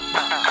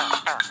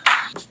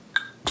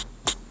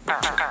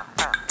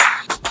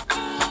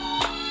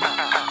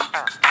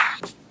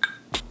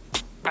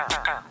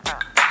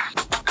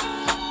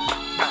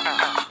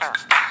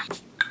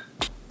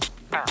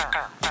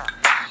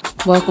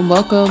Welcome,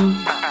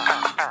 welcome.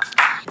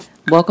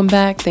 Welcome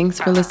back.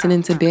 Thanks for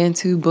listening to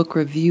Bantu Book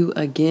Review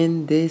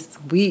again this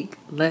week.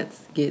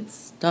 Let's get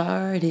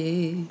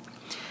started.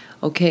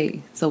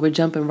 Okay, so we're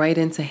jumping right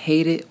into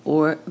Hate It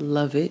or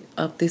Love It.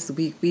 Up this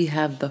week, we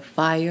have The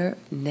Fire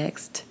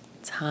Next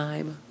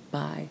Time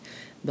by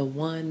the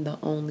one, the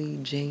only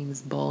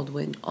James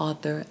Baldwin,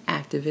 author,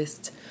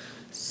 activist,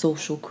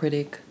 social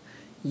critic,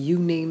 you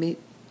name it,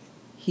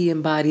 he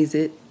embodies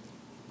it.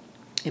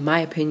 In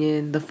my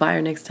opinion, The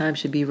Fire Next Time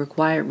should be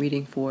required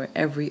reading for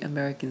every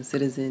American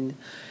citizen.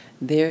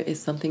 There is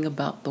something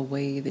about the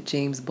way that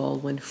James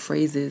Baldwin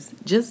phrases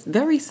just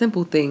very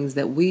simple things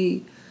that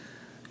we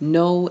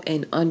know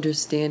and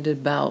understand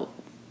about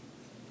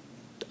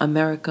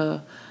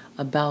America,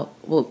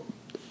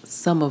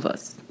 some of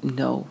us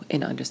know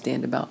and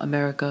understand about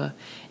America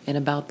and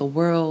about the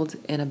world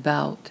and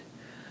about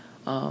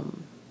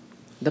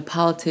the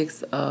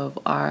politics of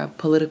our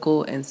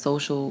political and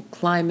social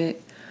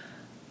climate.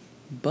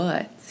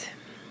 But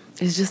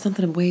it's just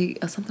something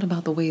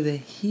about the way that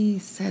he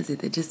says it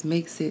that just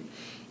makes it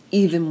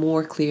even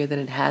more clear than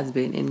it has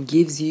been and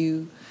gives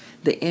you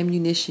the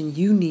ammunition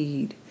you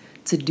need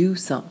to do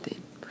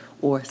something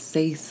or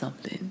say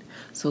something.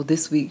 So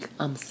this week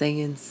I'm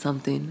saying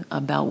something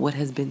about what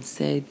has been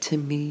said to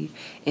me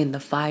in The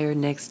Fire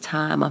Next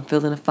Time. I'm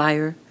feeling a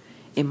fire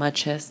in my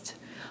chest.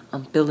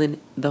 I'm feeling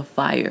the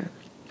fire.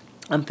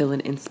 I'm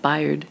feeling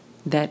inspired.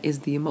 That is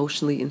the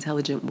emotionally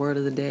intelligent word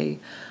of the day.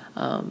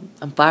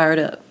 I'm fired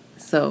up.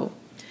 So,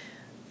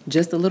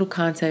 just a little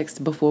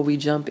context before we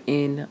jump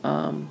in.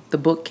 The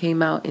book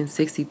came out in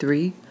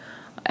 '63.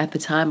 At the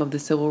time of the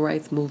Civil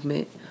Rights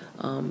Movement,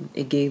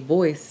 it gave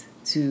voice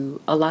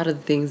to a lot of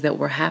the things that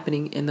were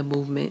happening in the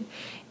movement.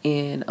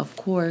 And of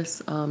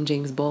course,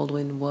 James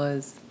Baldwin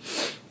was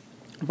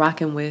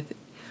rocking with,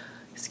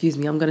 excuse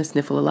me, I'm going to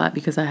sniffle a lot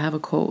because I have a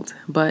cold.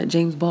 But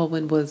James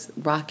Baldwin was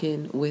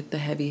rocking with the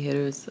heavy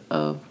hitters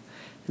of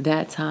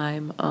that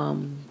time,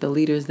 the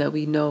leaders that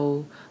we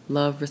know,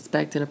 love,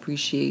 respect, and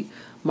appreciate.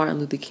 Martin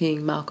Luther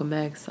King, Malcolm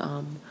X,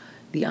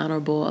 the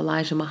Honorable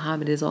Elijah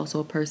Muhammad is also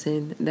a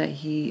person that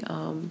he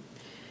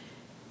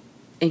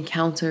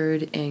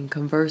encountered and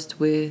conversed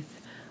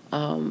with.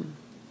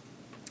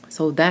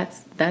 So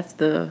that's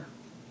the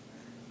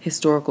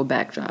historical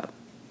backdrop.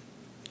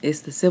 It's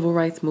the civil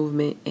rights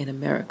movement in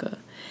America.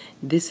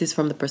 This is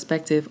from the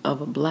perspective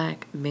of a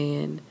black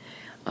man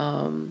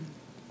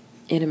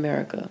in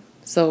America.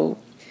 So,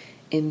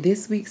 in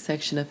this week's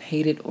section of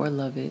Hate It or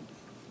Love It,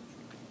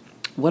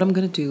 what I'm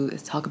going to do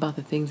is talk about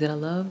the things that I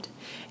loved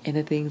and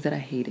the things that I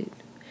hated.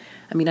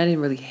 I mean, I didn't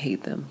really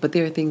hate them, but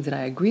there are things that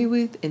I agree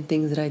with and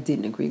things that I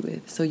didn't agree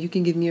with. So you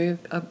can give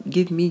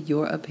me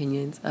your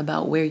opinions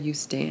about where you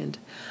stand.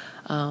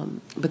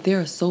 But there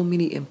are so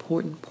many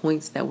important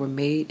points that were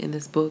made in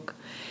this book,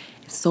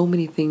 so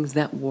many things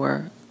that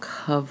were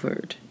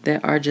covered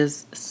that are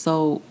just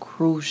so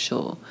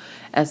crucial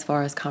as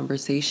far as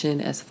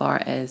conversation, as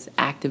far as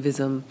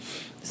activism.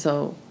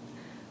 So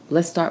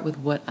let's start with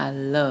what I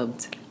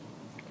loved.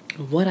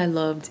 What I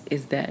loved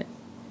is that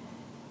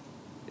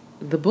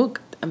the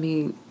book, I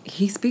mean,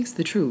 he speaks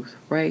the truth,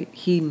 right?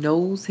 He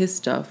knows his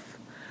stuff.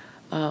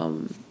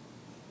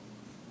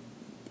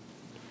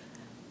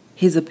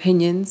 His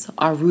opinions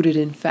are rooted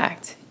in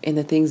fact, in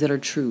the things that are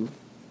true,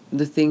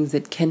 the things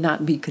that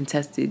cannot be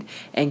contested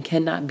and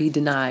cannot be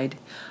denied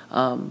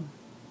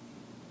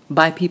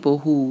by people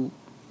who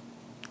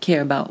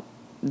care about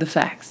the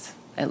facts,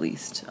 at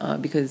least.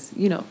 Because,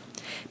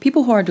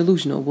 people who are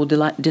delusional will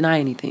deny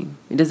anything.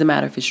 It doesn't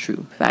matter if it's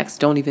true. Facts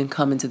don't even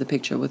come into the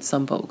picture with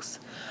some folks.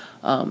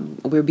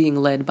 We're being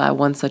led by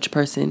one such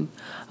person,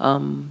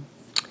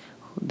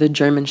 the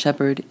German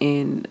Shepherd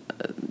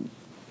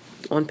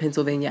on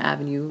Pennsylvania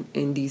Avenue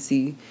in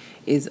D.C.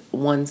 is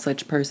one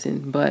such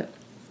person. But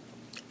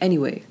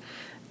anyway,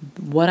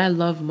 what I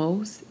love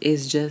most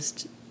is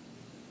just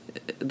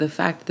the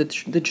fact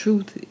that the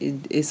truth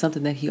is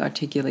something that he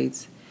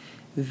articulates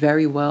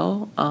very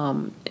well.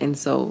 And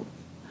so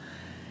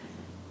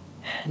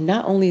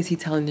not only is he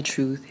telling the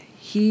truth,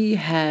 he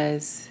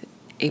has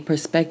a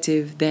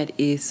perspective that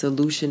is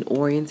solution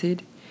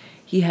oriented.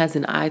 He has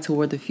an eye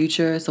toward the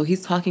future. So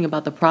he's talking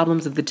about the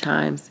problems of the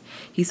times.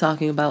 He's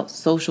talking about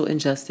social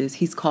injustice.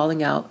 He's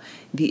calling out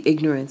the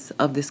ignorance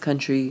of this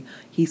country.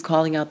 He's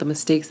calling out the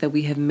mistakes that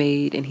we have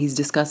made, and he's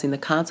discussing the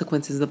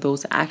consequences of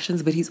those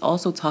actions. But he's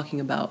also talking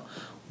about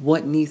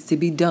what needs to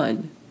be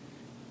done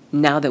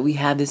now that we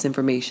have this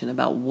information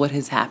about what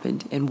has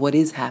happened and what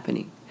is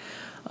happening.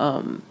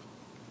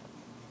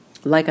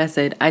 Like I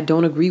said, I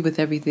don't agree with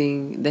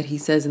everything that he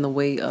says in the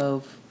way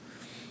of,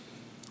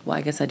 well,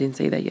 I guess I didn't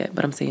say that yet,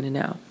 but I'm saying it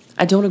now.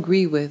 I don't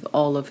agree with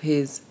all of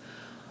his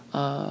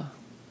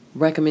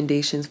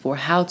recommendations for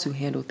how to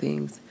handle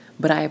things,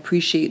 but I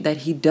appreciate that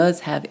he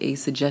does have a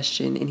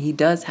suggestion and he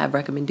does have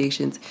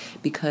recommendations,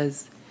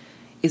 because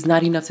it's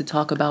not enough to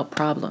talk about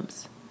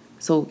problems.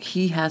 So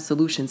he has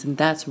solutions, and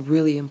that's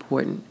really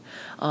important.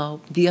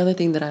 The other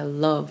thing that I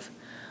love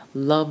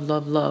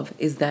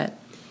is that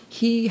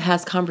he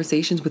has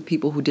conversations with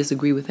people who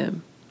disagree with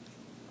him.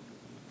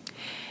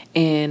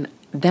 And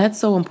that's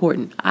so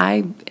important.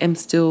 I am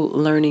still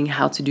learning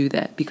how to do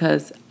that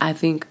because I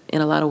think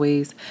in a lot of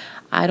ways,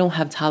 I don't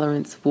have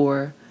tolerance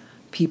for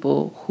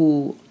people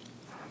who,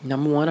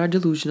 number one, are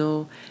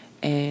delusional,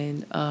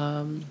 and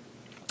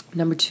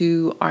number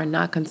two, are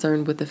not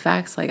concerned with the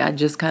facts. Like, I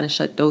just kind of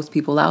shut those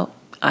people out.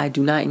 I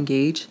do not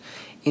engage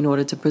in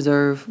order to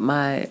preserve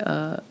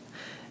my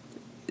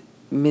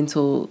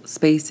mental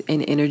space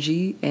and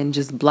energy and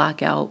just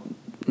block out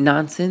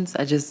nonsense.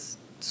 I just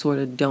sort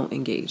of don't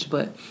engage.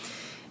 But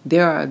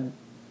there are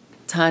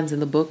times in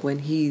the book when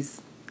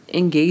he's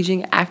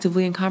engaging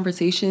actively in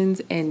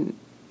conversations and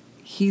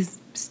he's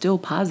still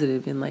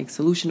positive and like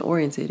solution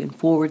oriented and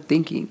forward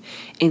thinking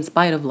in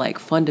spite of like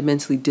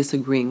fundamentally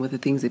disagreeing with the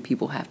things that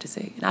people have to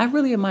say. And I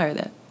really admire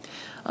that.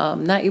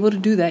 Not able to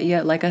do that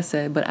yet, like I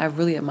said, but I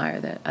really admire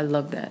that. I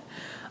love that.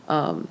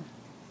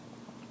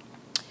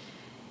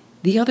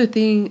 The other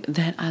thing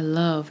that I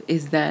love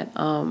is that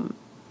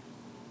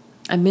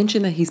I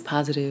mentioned that he's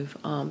positive,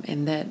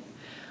 and that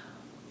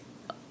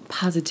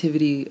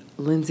positivity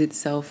lends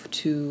itself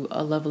to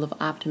a level of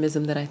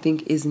optimism that I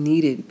think is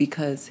needed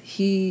because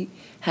he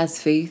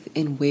has faith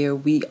in where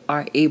we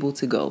are able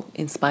to go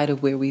in spite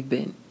of where we've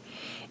been.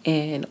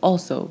 And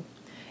also,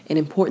 an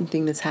important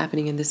thing that's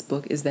happening in this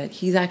book is that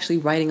he's actually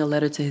writing a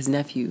letter to his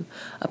nephew,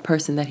 a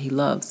person that he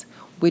loves,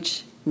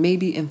 which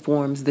maybe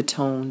informs the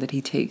tone that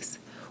he takes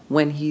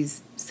when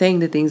he's saying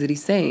the things that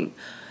he's saying.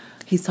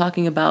 He's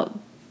talking about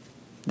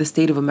the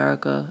state of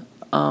America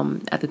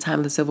at the time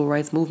of the Civil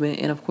Rights Movement.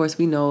 And of course,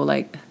 we know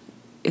like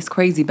it's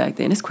crazy back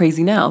then. It's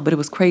crazy now, but it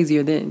was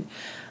crazier then.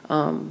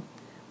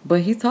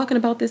 But he's talking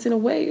about this in a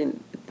way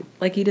and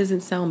like he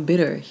doesn't sound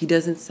bitter. He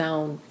doesn't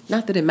sound,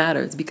 not that it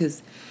matters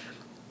because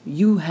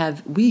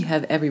we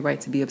have every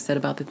right to be upset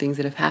about the things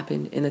that have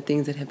happened and the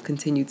things that have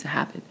continued to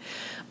happen.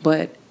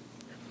 But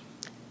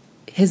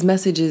his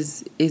message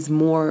is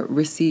more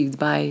received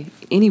by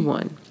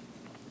anyone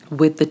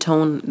with the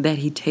tone that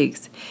he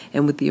takes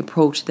and with the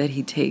approach that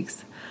he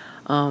takes.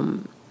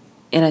 And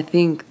I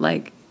think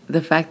like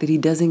the fact that he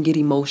doesn't get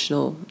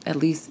emotional, at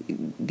least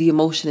the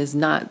emotion is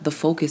not the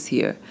focus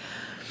here.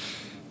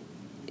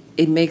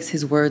 It makes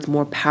his words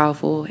more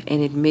powerful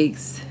and it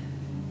makes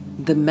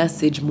the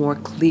message more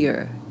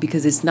clear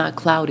because it's not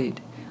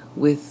clouded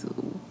with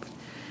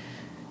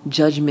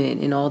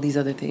judgment and all these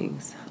other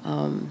things.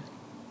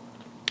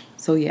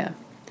 So yeah,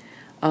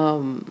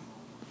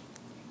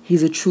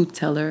 he's a truth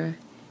teller.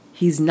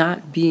 He's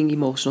not being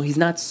emotional. He's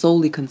not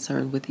solely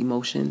concerned with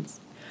emotions.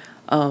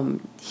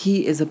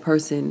 He is a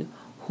person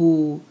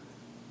who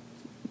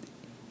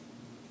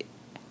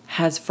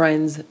has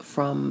friends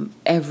from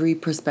every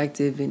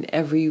perspective in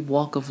every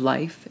walk of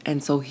life.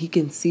 And so he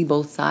can see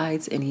both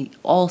sides and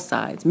all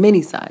sides,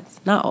 many sides,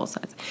 not all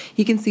sides.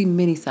 He can see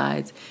many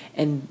sides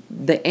and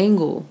the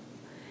angle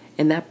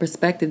and that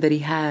perspective that he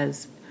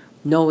has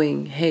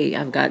knowing, hey,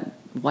 I've got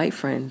white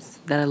friends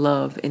that I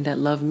love and that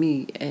love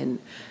me. And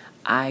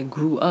I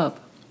grew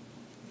up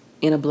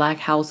in a black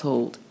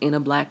household, in a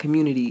black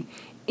community,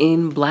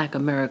 in black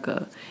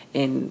America,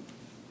 and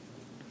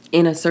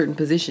in a certain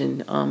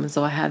position.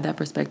 So I have that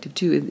perspective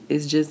too.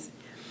 It's just,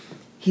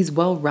 he's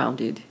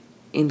well-rounded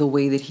in the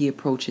way that he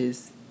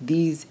approaches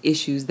these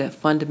issues that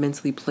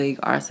fundamentally plague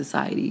our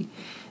society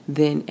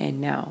then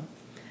and now.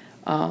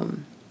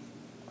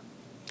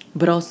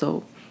 But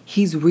also,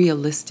 he's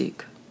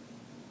realistic.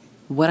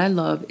 What I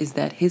love is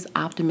that his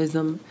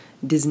optimism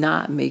does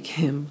not make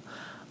him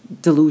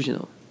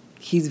delusional.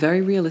 He's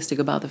very realistic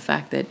about the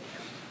fact that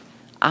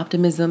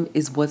optimism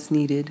is what's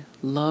needed,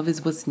 love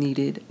is what's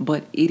needed,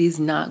 but it is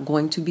not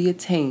going to be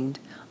attained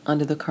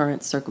under the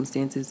current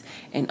circumstances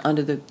and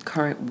under the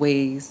current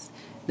ways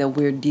that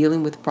we're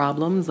dealing with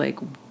problems. Like,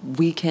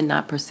 we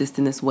cannot persist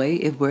in this way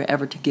if we're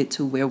ever to get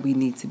to where we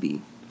need to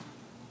be.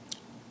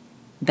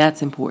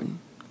 That's important.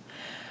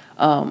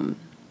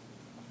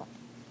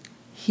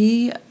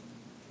 He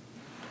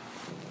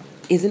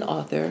is an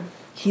author.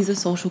 He's a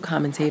social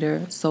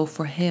commentator. So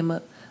for him,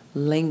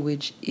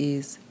 language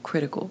is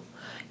critical.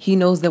 He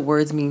knows that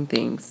words mean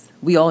things.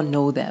 We all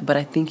know that. But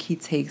I think he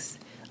takes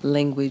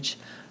language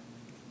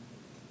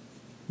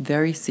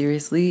very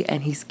seriously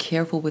and he's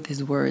careful with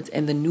his words.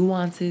 And the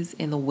nuances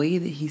and the way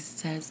that he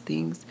says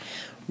things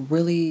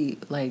really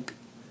like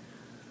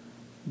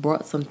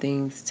brought some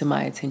things to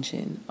my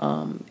attention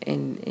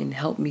and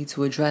helped me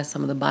to address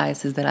some of the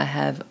biases that I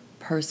have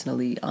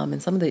personally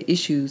and some of the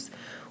issues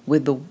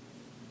with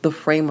the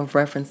frame of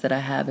reference that I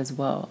have as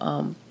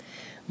well.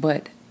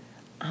 But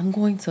I'm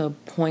going to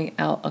point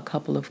out a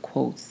couple of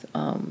quotes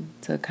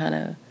to kind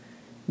of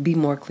be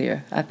more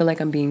clear. I feel like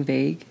I'm being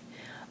vague,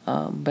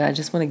 but I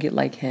just want to get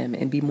like him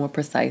and be more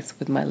precise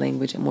with my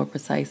language and more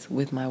precise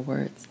with my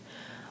words.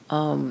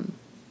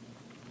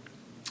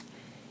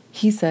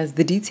 He says,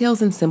 the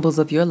details and symbols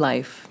of your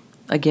life,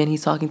 again,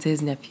 he's talking to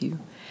his nephew,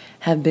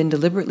 have been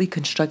deliberately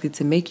constructed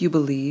to make you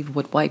believe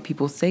what white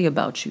people say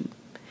about you.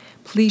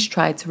 Please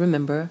try to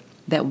remember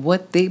that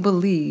what they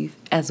believe,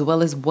 as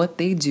well as what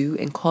they do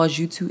and cause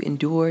you to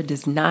endure,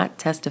 does not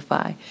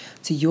testify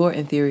to your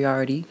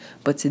inferiority,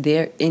 but to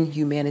their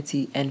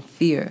inhumanity and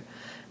fear.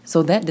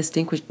 So that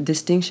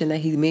distinction that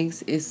he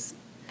makes is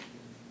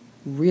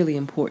really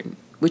important,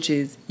 which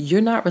is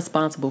you're not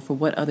responsible for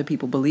what other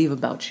people believe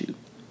about you.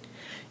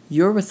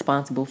 You're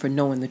responsible for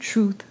knowing the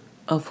truth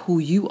of who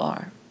you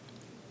are.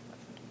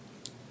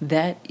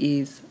 That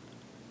is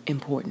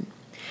important.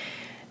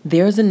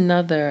 There's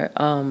another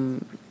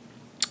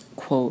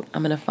quote.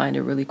 I'm gonna find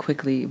it really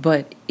quickly,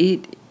 but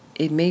it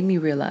made me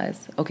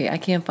realize. Okay, I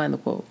can't find the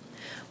quote,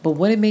 but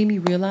what it made me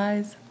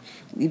realize,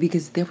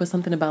 because there was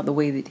something about the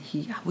way that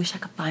I wish I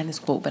could find this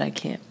quote, but I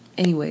can't.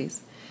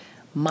 Anyways,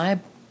 my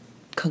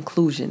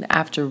conclusion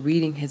after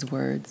reading his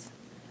words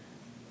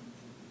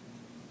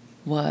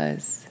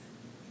was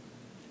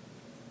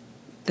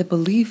the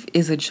belief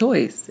is a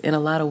choice in a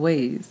lot of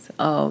ways.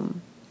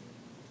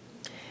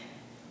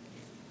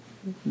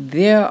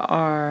 There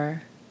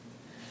are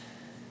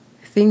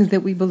things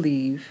that we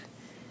believe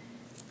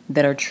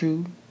that are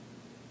true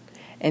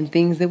and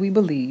things that we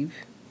believe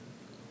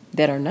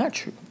that are not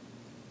true.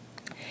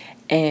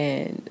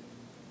 And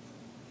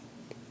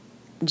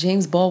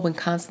James Baldwin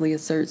constantly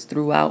asserts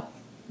throughout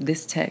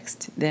this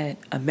text that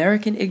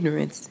American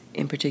ignorance,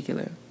 in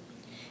particular,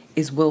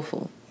 is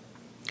willful.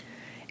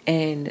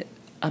 And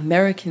some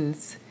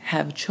Americans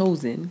have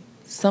chosen,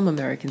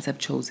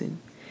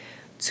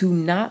 to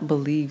not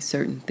believe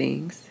certain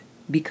things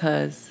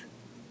because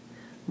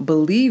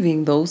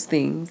believing those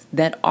things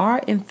that are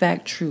in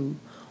fact true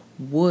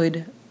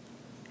would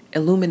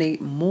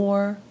illuminate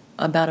more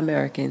about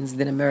Americans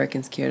than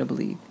Americans care to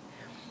believe.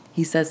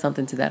 He says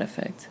something to that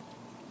effect.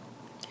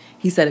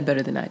 He said it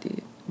better than I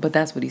did, but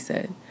that's what he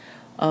said.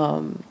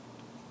 And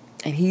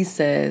he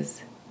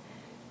says,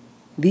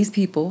 these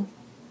people,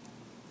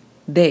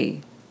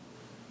 this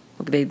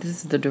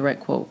is the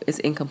direct quote, it's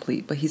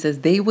incomplete, but he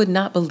says, they would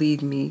not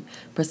believe me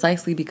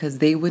precisely because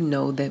they would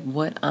know that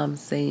what I'm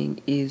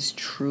saying is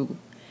true.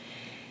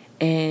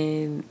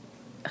 And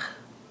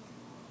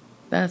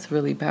that's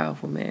really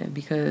powerful, man,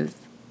 because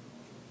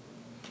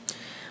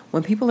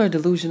when people are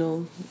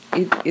delusional,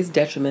 it's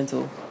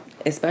detrimental,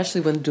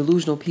 especially when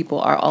delusional people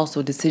are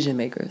also decision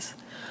makers.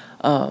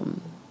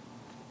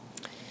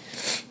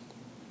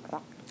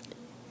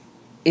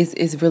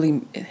 It's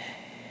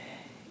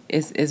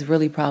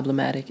really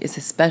problematic. It's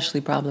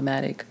especially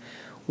problematic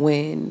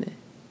when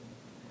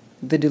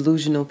the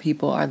delusional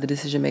people are the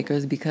decision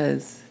makers,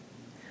 because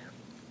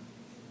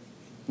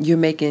you're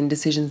making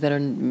decisions that are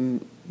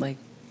like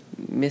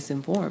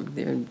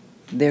misinformed.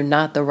 They're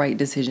not the right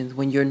decisions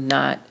when you're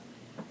not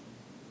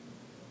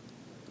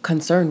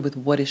concerned with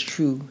what is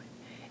true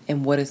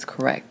and what is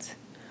correct.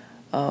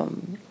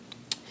 And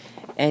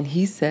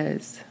he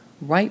says,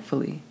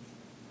 rightfully,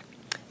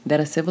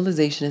 that a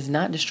civilization is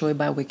not destroyed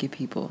by wicked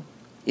people.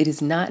 It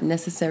is not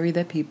necessary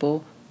that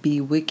people be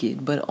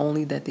wicked, but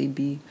only that they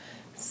be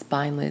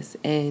spineless.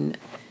 And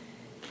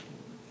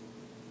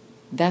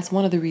that's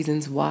one of the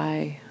reasons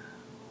why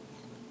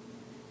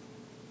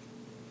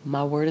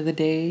my word of the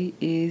day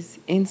is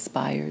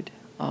inspired.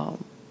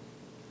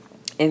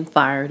 And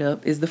fired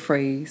up is the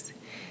phrase,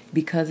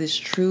 because it's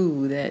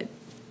true that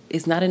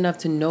it's not enough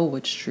to know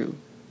what's true.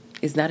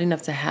 It's not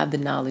enough to have the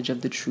knowledge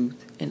of the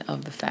truth and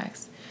of the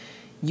facts.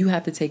 You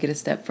have to take it a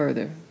step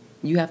further.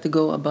 You have to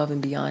go above and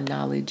beyond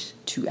knowledge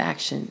to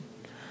action.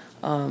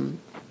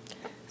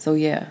 So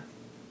yeah,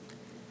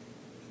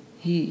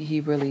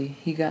 he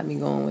got me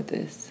going with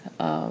this.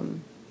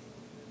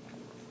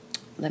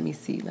 Let me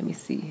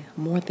see.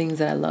 More things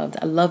that I loved.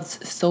 I loved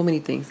so many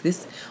things.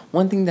 This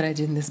one thing that I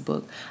did in this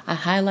book, I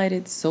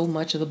highlighted so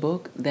much of the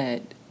book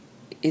that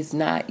it's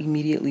not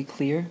immediately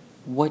clear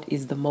what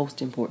is the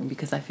most important,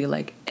 because I feel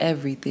like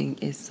everything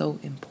is so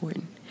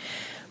important.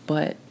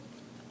 But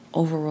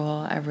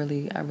overall, I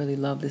really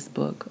love this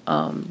book.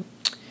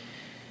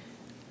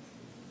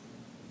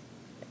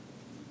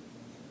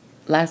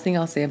 Last thing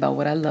I'll say about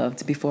what I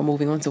loved before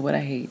moving on to what I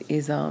hate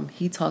is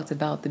he talked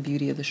about the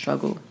beauty of the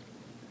struggle.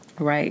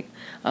 Right?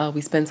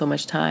 We spend so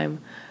much time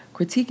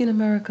critiquing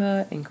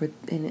America and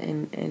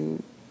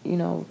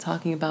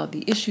talking about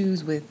the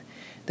issues with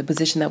the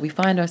position that we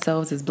find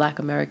ourselves as Black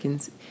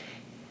Americans,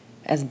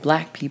 as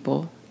Black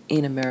people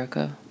in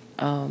America.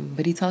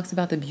 But he talks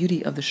about the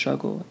beauty of the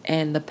struggle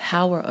and the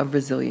power of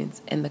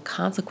resilience and the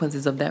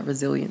consequences of that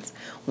resilience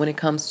when it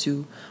comes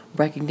to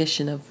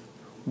recognition of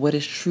what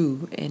is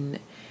true and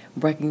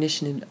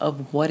recognition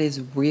of what is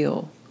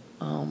real,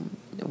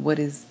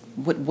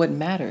 what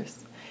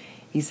matters.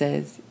 He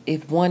says,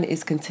 if one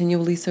is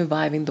continually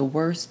surviving the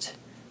worst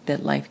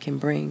that life can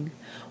bring,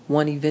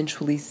 one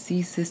eventually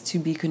ceases to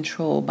be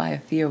controlled by a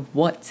fear of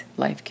what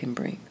life can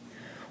bring.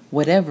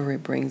 Whatever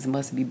it brings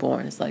must be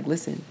borne. It's like,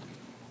 listen,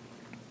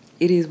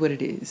 it is what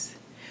it is.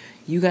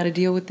 You got to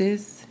deal with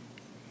this,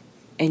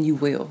 and you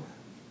will.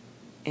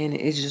 And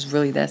it's just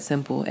really that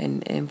simple.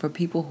 And for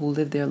people who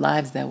live their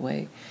lives that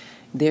way,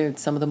 they're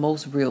some of the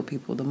most real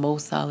people, the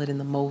most solid and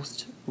the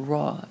most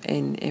raw.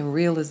 And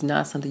real is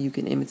not something you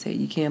can imitate.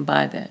 You can't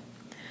buy that.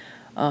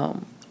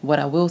 What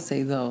I will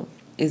say, though,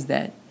 is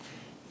that,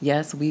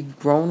 yes, we've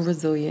grown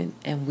resilient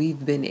and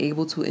we've been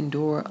able to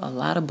endure a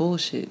lot of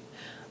bullshit,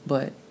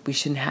 but we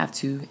shouldn't have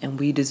to, and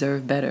we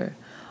deserve better.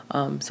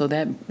 So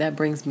that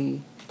brings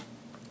me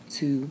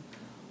to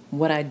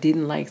what I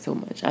didn't like so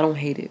much. I don't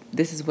hate it.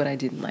 This is what I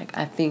didn't like.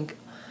 I think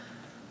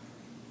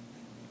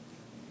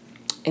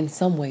in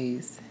some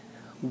ways,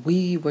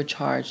 we were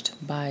charged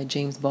by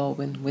James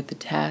Baldwin with the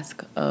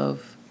task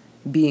of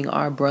being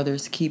our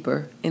brother's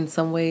keeper in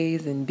some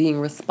ways and being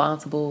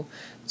responsible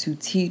to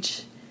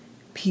teach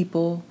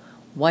people,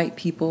 white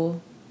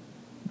people,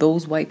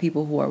 those white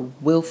people who are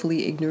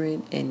willfully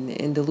ignorant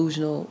and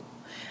delusional.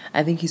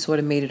 I think he sort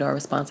of made it our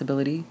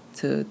responsibility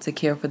to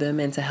care for them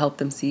and to help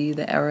them see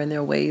the error in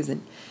their ways.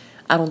 And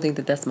I don't think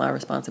that that's my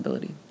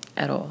responsibility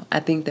at all. I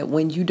think that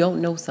when you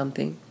don't know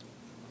something,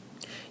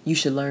 you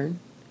should learn.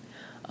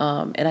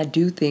 And I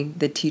do think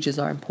that teachers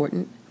are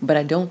important, but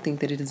I don't think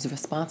that it is the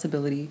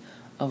responsibility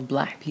of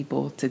black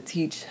people to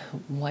teach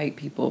white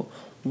people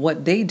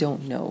what they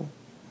don't know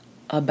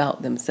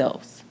about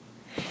themselves,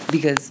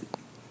 because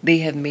they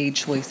have made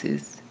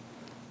choices.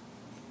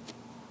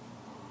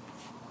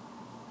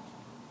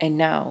 And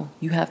now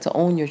you have to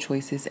own your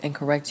choices and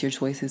correct your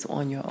choices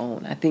on your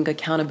own. I think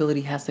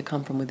accountability has to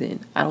come from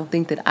within. I don't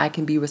think that I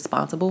can be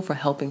responsible for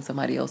helping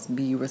somebody else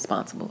be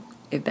responsible,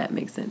 if that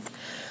makes sense.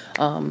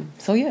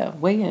 So yeah,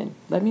 weigh in.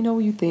 Let me know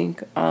what you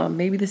think.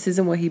 Maybe this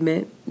isn't what he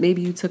meant.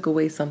 Maybe you took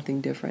away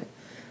something different.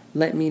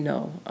 Let me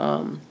know.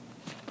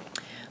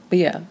 But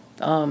yeah,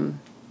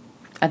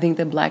 I think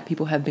that black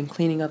people have been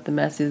cleaning up the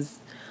messes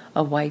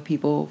of white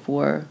people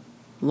for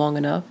long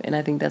enough. And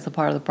I think that's a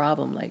part of the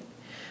problem. Like,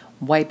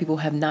 white people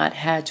have not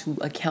had to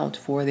account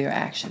for their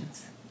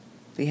actions.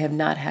 They have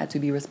not had to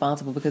be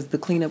responsible because the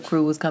cleanup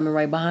crew was coming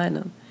right behind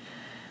them.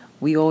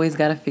 We always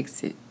got to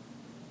fix it.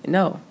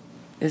 No,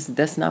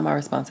 that's not my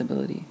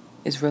responsibility.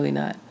 It's really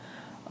not.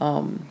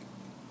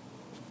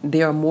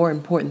 There are more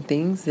important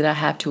things that I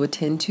have to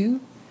attend to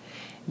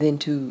than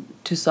to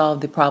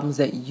solve the problems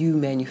that you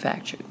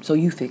manufactured. So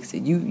you fix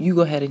it. You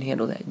go ahead and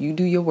handle that. You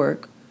do your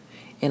work,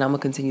 and I'm going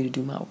to continue to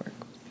do my work.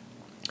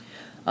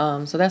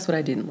 So that's what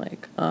I didn't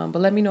like. But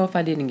let me know if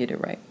I didn't get it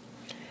right.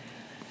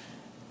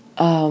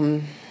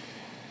 I'm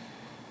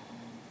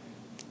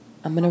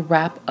going to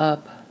wrap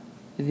up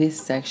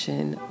this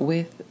section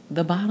with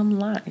the bottom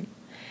line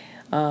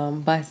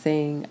by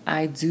saying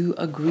I do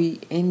agree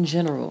in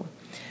general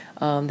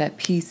that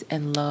peace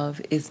and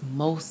love is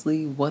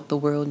mostly what the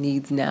world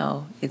needs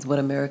now, is what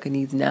America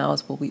needs now,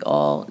 is what we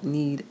all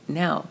need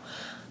now.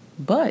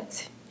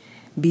 But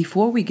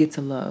before we get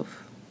to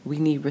love, we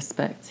need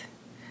respect.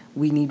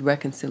 We need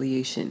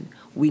reconciliation.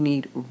 We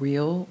need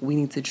we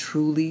need to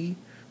truly,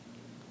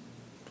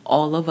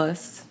 all of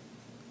us,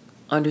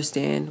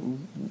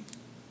 understand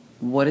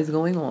what is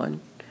going on.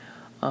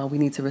 We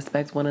need to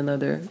respect one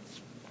another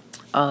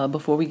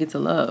before we get to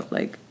love.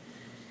 Like,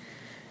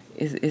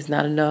 it's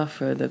not enough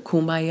for the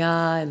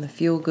kumbaya and the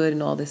feel good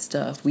and all this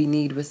stuff. We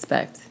need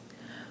respect.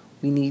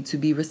 We need to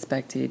be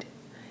respected.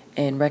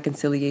 And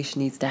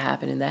reconciliation needs to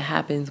happen. And that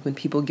happens when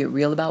people get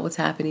real about what's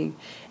happening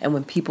and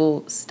when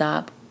people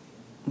stop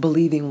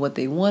believing what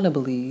they want to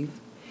believe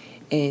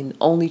and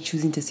only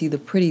choosing to see the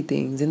pretty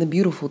things and the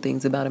beautiful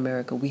things about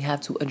America. We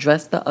have to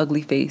address the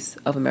ugly face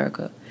of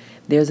America.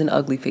 There's an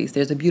ugly face.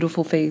 There's a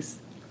beautiful face,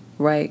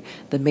 right?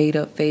 The made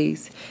up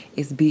face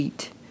is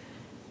beat,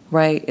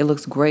 right? It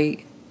looks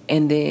great.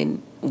 And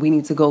then we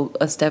need to go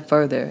a step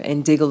further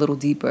and dig a little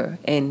deeper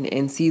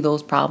and see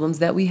those problems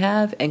that we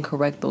have and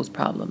correct those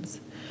problems.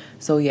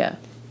 So yeah,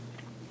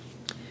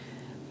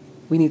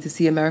 we need to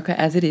see America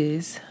as it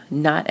is,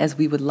 not as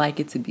we would like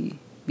it to be.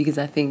 Because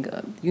I think,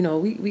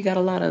 we got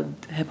a lot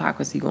of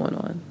hypocrisy going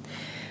on.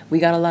 We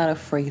got a lot of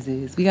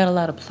phrases. We got a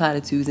lot of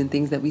platitudes and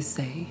things that we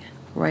say,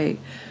 right?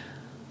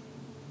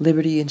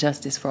 Liberty and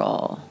justice for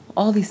all.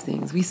 All these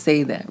things. We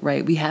say that,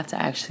 right? We have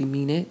to actually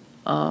mean it.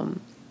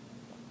 And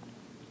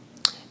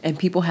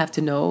people have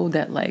to know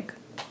that, like,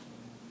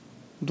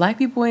 black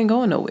people ain't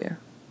going nowhere.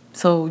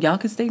 So y'all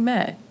can stay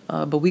mad.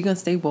 But we're going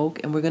to stay woke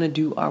and we're going to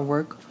do our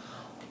work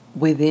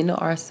within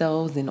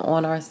ourselves and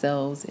on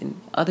ourselves, and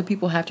other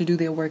people have to do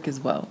their work as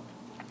well.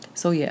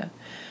 So yeah,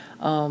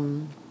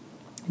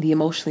 the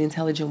emotionally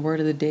intelligent word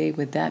of the day,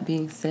 with that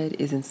being said,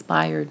 is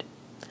inspired,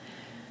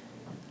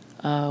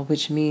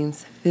 which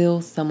means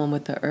fill someone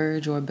with the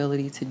urge or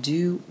ability to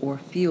do or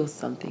feel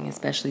something,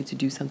 especially to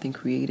do something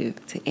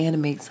creative, to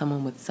animate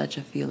someone with such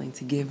a feeling,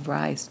 to give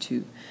rise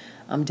to.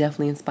 I'm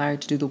definitely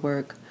inspired to do the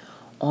work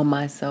on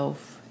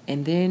myself,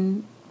 and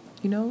then,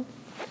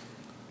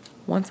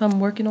 once I'm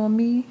working on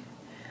me,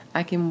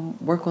 I can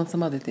work on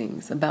some other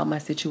things about my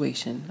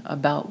situation,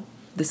 about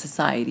the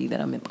society that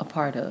I'm a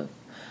part of.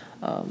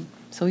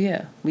 So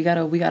yeah, we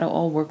gotta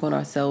all work on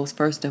ourselves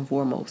first and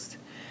foremost.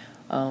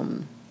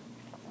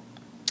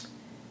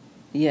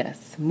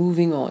 Yes,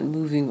 moving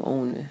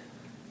on.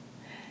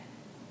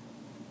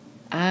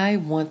 I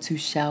want to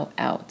shout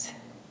out.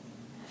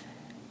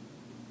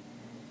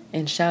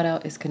 And shout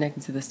out is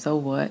connected to the so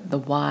what, the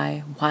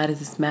why does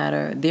this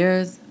matter? There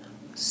are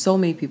so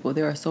many people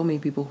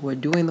who are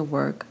doing the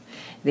work.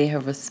 They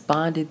have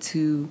responded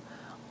to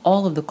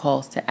all of the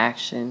calls to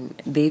action.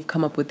 They've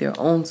come up with their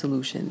own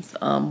solutions.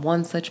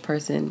 One such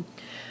person,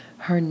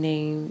 Her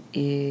name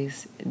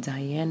is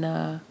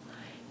Diana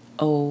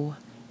O.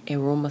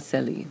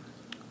 Eromaseli.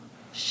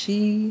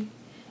 She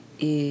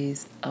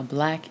is a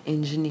Black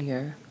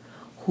engineer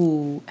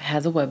who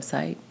has a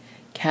website,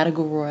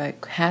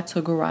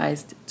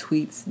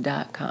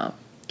 categorizedtweets.com.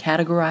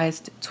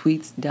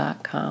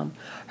 Categorizedtweets.com.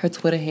 Her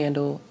Twitter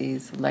handle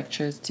is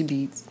lectures to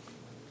beats.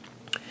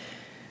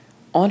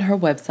 On her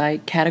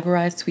website,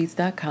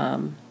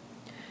 categorizedtweets.com,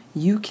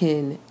 you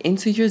can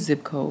enter your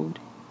zip code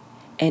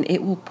and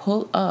it will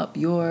pull up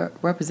your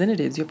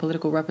representatives, your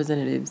political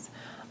representatives,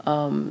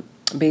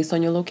 based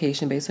on your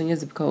location, based on your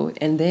zip code.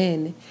 And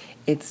then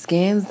it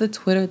scans the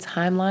Twitter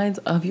timelines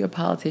of your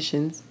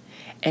politicians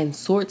and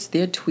sorts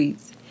their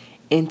tweets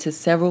into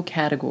several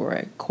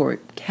categories,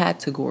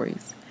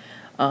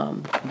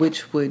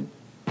 which would,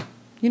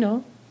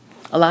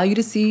 allow you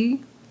to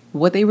see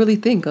what they really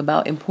think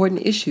about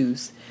important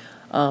issues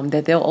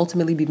that they'll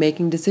ultimately be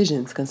making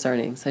decisions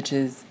concerning, such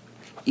as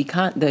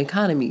the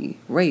economy,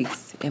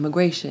 race,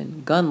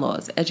 immigration, gun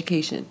laws,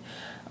 education.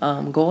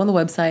 Go on the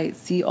website,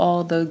 see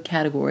all the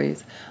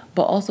categories,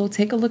 but also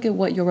take a look at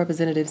what your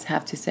representatives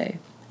have to say,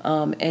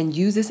 and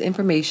use this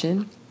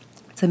information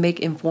to make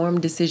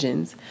informed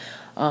decisions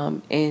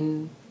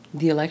in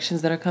the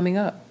elections that are coming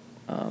up.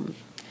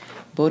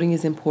 Voting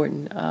is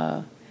important.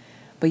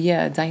 But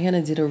yeah,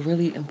 Diana did a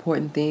really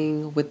important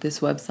thing with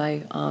this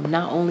website.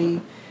 Not only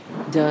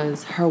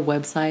does her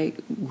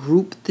website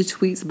group the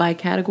tweets by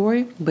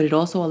category, but it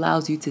also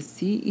allows you to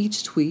see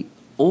each tweet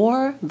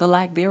or the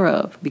lack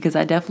thereof, because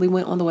I definitely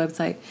went on the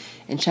website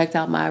and checked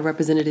out my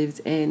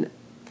representatives and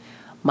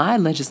my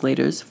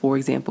legislators, for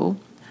example.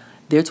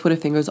 Their Twitter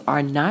fingers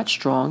are not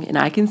strong, and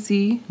I can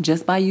see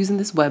just by using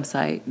this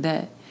website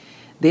that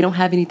they don't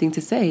have anything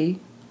to say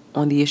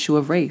on the issue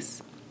of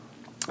race.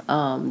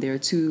 There are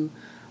two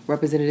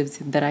representatives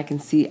that I can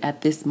see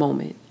at this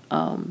moment.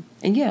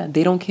 And yeah,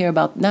 they don't care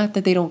about, not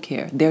that they don't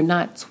care, they're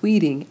not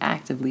tweeting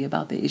actively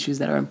about the issues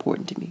that are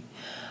important to me.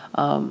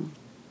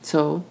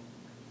 So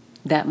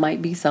that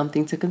might be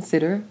something to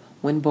consider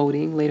when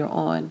voting later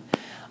on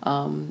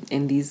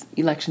in these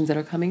elections that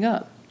are coming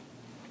up.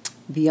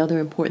 The other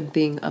important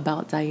thing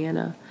about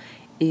Diana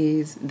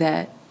is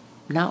that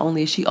not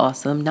only is she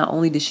awesome, not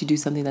only did she do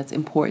something that's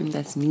important,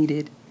 that's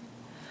needed,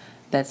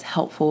 that's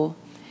helpful,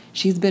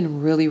 she's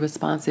been really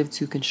responsive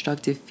to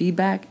constructive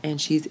feedback,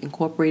 and she's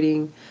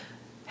incorporating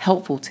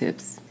helpful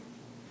tips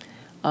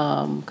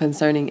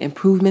concerning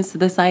improvements to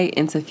the site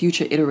into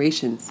future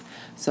iterations.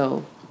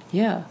 So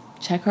yeah,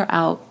 check her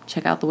out.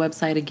 Check out the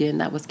website again.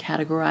 That was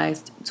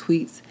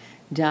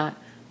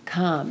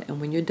categorizedtweets.com.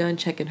 And when you're done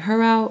checking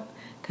her out,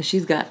 because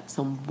she's got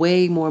some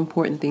way more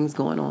important things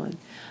going on,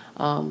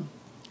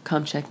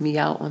 come check me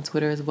out on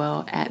Twitter as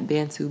well at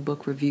Bantu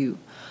Book Review.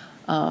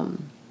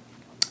 I'm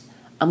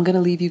going to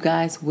leave you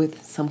guys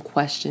with some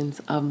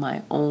questions of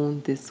my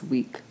own this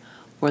week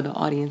for the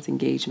audience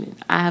engagement.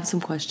 I have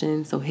some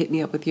questions, so hit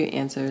me up with your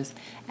answers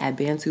at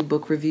Bantu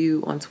Book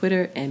Review on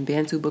Twitter and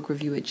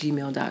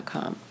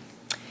bantubookrareview@gmail.com.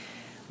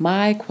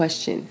 My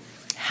question: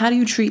 how do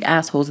you treat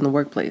assholes in the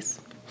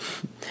workplace?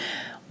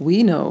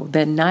 We know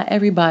that not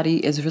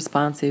everybody is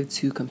responsive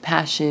to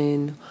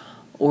compassion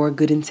or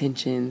good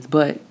intentions,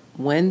 but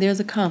when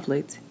there's a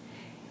conflict,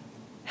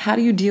 how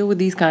do you deal with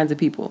these kinds of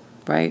people,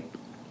 right?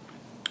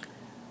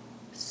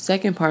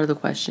 Second part of the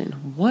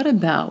question: what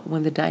about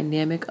when the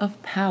dynamic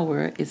of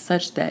power is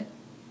such that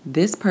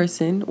this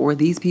person or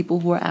these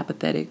people who are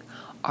apathetic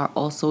are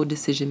also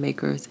decision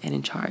makers and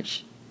in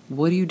charge?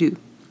 What do you do?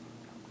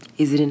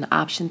 Is it an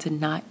option to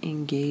not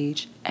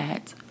engage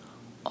at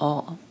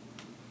all?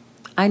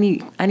 I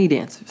need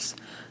answers.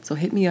 So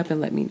hit me up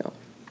and let me know.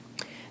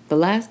 The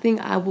last thing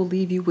I will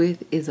leave you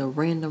with is a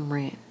random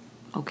rant,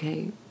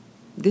 okay?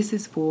 This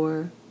is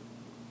for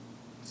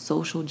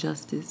social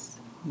justice,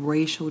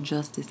 racial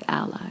justice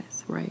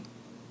allies, right?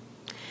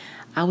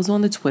 I was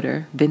on the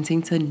Twitter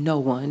venting to no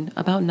one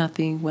about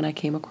nothing when I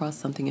came across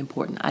something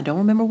important. I don't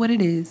remember what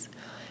it is,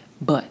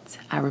 but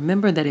I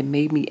remember that it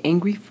made me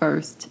angry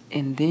first,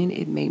 and then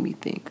it made me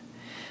think.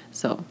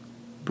 So,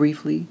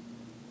 briefly,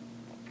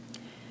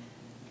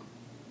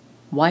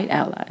 white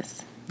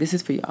allies, this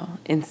is for y'all.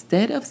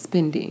 Instead of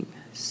spending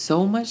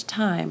so much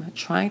time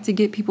trying to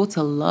get people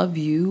to love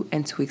you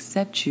and to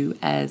accept you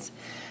as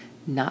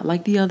not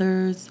like the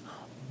others,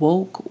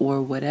 woke,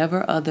 or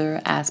whatever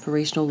other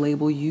aspirational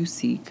label you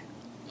seek,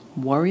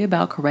 worry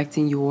about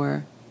correcting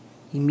your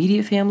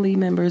immediate family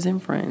members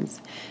and friends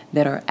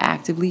that are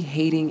actively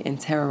hating and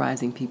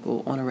terrorizing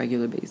people on a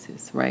regular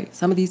basis, right?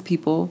 Some of these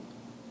people,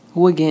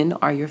 who again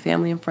are your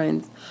family and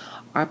friends,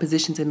 are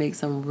positioned to make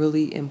some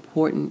really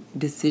important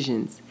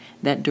decisions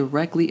that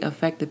directly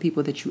affect the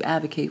people that you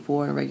advocate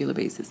for on a regular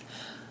basis.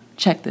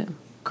 Check them,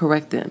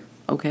 correct them,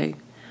 okay?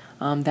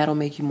 That'll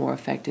make you more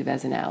effective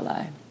as an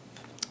ally.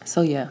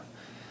 So yeah,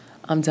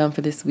 I'm done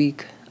for this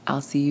week.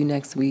 I'll see you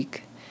next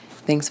week.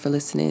 Thanks for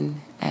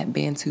listening at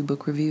Bantu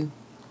Book Review.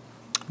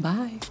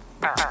 Bye.